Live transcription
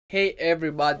Hey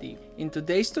everybody! In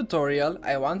today's tutorial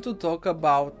I want to talk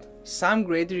about some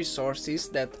great resources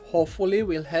that hopefully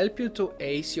will help you to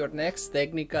ace your next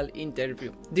technical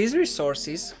interview. These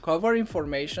resources cover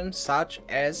information such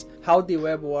as how the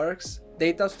web works,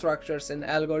 data structures and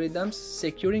algorithms,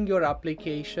 securing your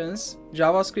applications,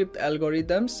 JavaScript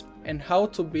algorithms, and how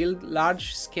to build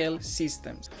large-scale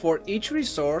systems. For each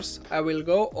resource, I will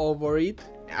go over it,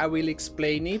 I will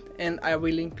explain it, and I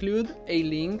will include a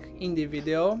link in the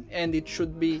video, and it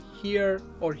should be here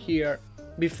or here.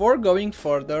 Before going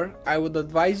further, I would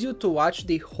advise you to watch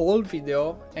the whole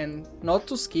video and not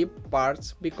to skip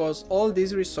parts, because all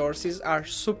these resources are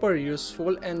super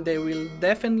useful and they will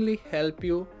definitely help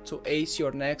you to ace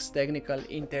your next technical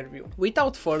interview.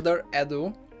 Without further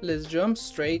ado, let's jump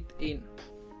straight in.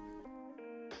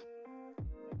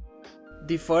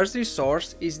 The first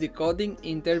resource is the Coding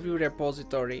Interview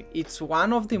Repository. It's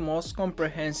one of the most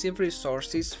comprehensive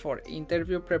resources for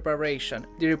interview preparation.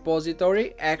 The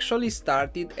repository actually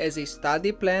started as a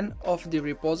study plan of the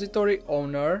repository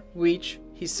owner, which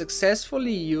he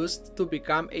successfully used to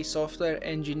become a software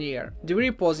engineer. The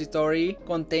repository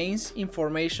contains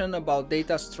information about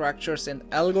data structures and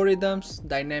algorithms,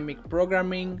 dynamic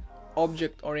programming,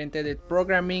 object-oriented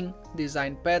programming,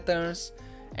 design patterns,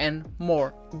 and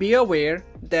more. Be aware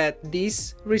that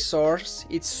this resource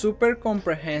is super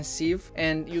comprehensive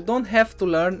and you don't have to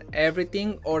learn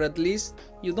everything, or at least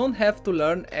you don't have to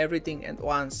learn everything at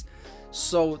once.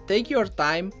 So take your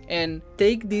time and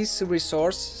take this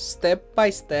resource step by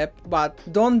step, but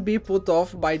don't be put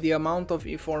off by the amount of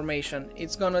information.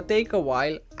 It's gonna take a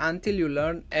while until you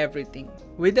learn everything.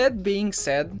 With that being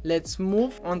said, let's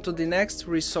move on to the next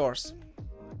resource.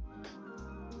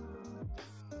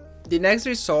 The next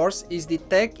resource is the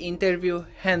Tech Interview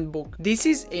Handbook. This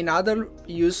is another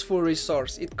useful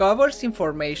resource. It covers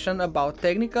information about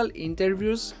technical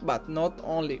interviews, but not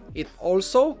only. It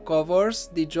also covers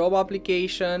the job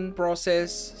application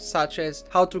process, such as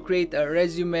how to create a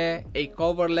resume, a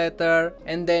cover letter,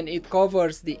 and then it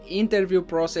covers the interview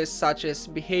process, such as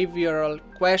behavioral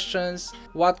questions,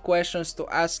 what questions to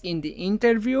ask in the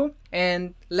interview,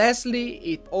 and lastly,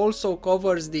 it also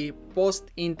covers the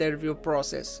post-interview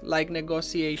process, like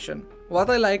negotiation. What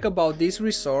I like about this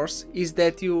resource is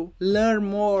that you learn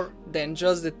more than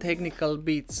just the technical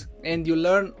bits, and you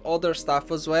learn other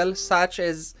stuff as well, such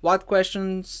as what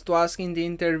questions to ask in the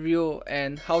interview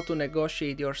and how to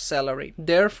negotiate your salary.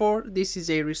 Therefore, this is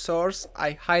a resource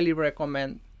I highly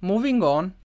recommend. Moving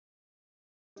on,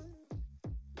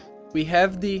 we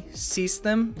have the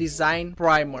System Design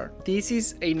Primer. This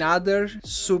is another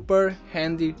super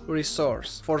handy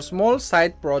resource. For small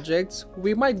side projects,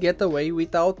 we might get away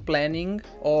without planning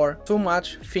or too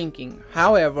much thinking.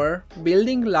 However,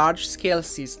 building large-scale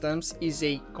systems is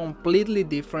a completely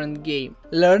different game.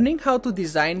 Learning how to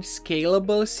design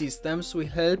scalable systems will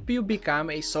help you become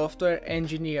a software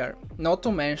engineer, not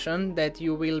to mention that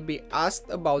you will be asked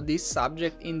about this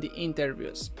subject in the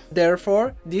interviews.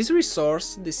 Therefore, this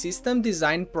resource, the System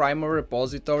Design Primer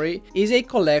repository, is a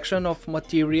collection of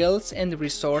materials and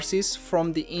resources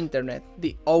from the internet.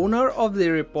 The owner of the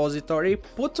repository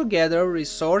put together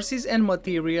resources and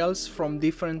materials from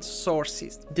different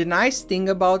sources. The nice thing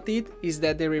about it is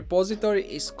that the repository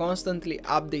is constantly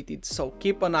updated, so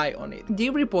keep an eye on it.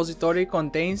 The repository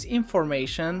contains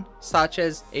information such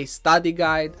as a study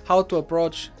guide, how to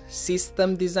approach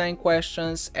system design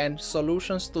questions, and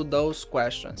solutions to those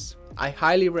questions. I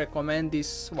highly recommend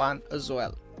this one as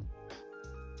well.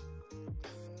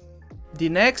 The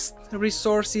next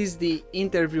resource is the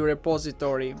Interview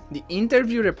Repository. The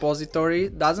Interview Repository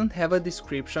doesn't have a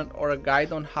description or a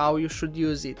guide on how you should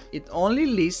use it. It only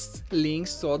lists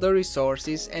links to other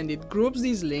resources and it groups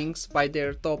these links by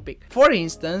their topic. For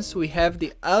instance, we have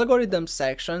the Algorithm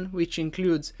section, which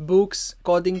includes books,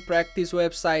 coding practice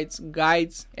websites,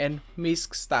 guides, and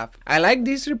MISC stuff. I like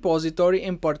this repository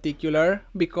in particular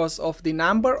because of the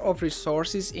number of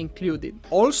resources included.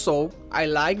 Also, I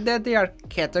like that they are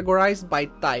categorized by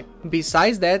type.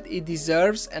 Besides that, it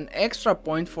deserves an extra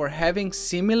point for having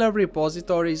similar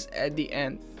repositories at the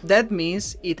end. That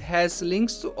means it has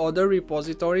links to other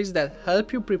repositories that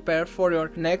help you prepare for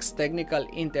your next technical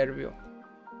interview.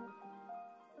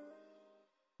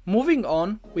 Moving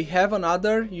on, we have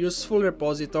another useful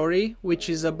repository which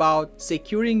is about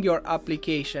securing your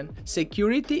application.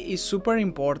 Security is super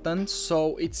important,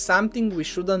 so it's something we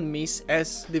shouldn't miss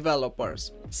as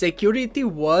developers. Security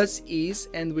was, is,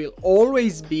 and will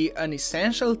always be an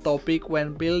essential topic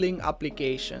when building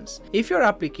applications. If your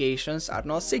applications are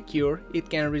not secure, it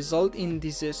can result in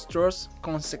disastrous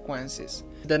consequences.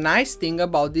 The nice thing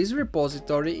about this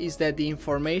repository is that the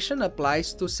information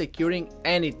applies to securing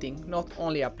anything, not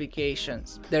only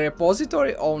applications. The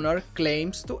repository owner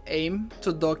claims to aim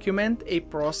to document a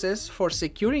process for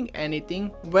securing anything,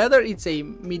 whether it's a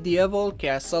medieval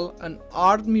castle, an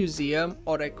art museum,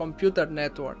 or a computer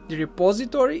network. The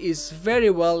repository is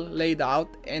very well laid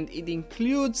out and it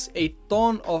includes a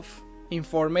ton of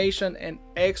information and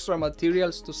extra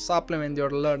materials to supplement your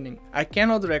learning. I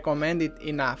cannot recommend it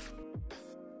enough.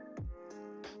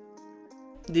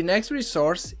 The next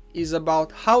resource is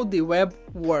about how the web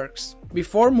works.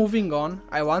 Before moving on,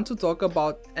 I want to talk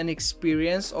about an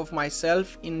experience of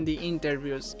myself in the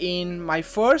interviews. In my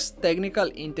first technical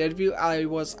interview, I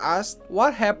was asked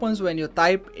what happens when you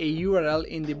type a URL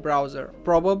in the browser.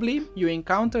 Probably you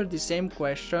encounter the same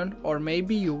question, or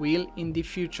maybe you will in the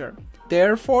future.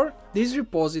 Therefore, this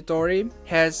repository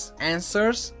has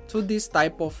answers to this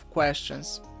type of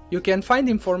questions. You can find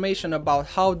information about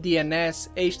how DNS,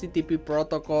 HTTP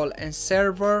protocol, and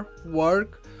server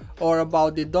work, or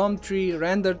about the DOM tree,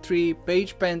 render tree,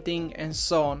 page painting, and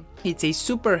so on. It's a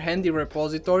super handy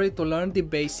repository to learn the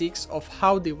basics of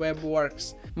how the web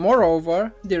works.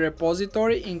 Moreover, the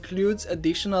repository includes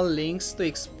additional links to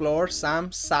explore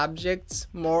some subjects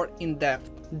more in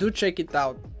depth. Do check it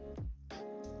out.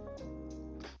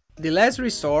 The last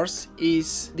resource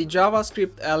is the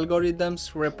JavaScript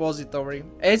algorithms repository.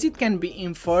 As it can be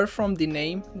inferred from the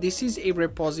name, this is a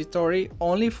repository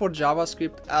only for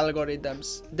JavaScript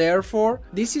algorithms. Therefore,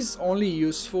 this is only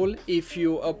useful if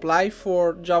you apply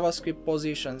for JavaScript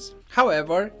positions.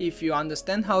 However, if you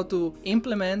understand how to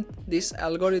implement these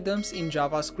algorithms in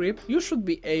JavaScript, you should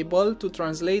be able to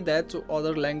translate that to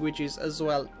other languages as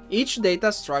well. Each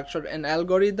data structure and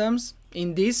algorithms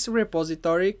in this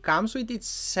repository comes with its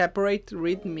separate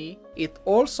README. It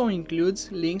also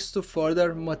includes links to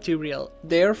further material.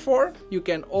 Therefore, you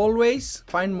can always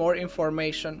find more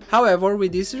information. However,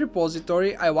 with this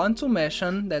repository, I want to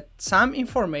mention that some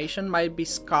information might be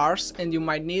scarce and you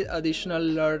might need additional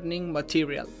learning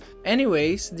material.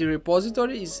 Anyways, the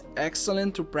repository is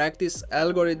excellent to practice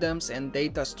algorithms and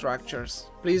data structures.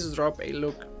 Please drop a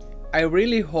look. I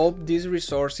really hope these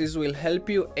resources will help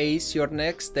you ace your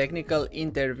next technical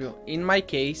interview. In my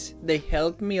case, they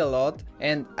helped me a lot,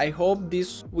 and I hope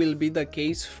this will be the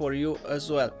case for you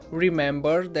as well.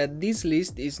 Remember that this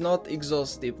list is not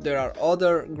exhaustive. There are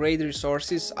other great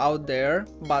resources out there,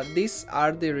 but these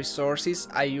are the resources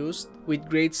I used with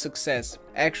great success.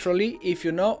 Actually, if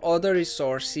you know other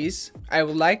resources, I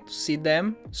would like to see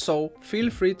them, so feel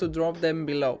free to drop them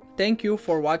below. Thank you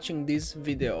for watching this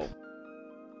video.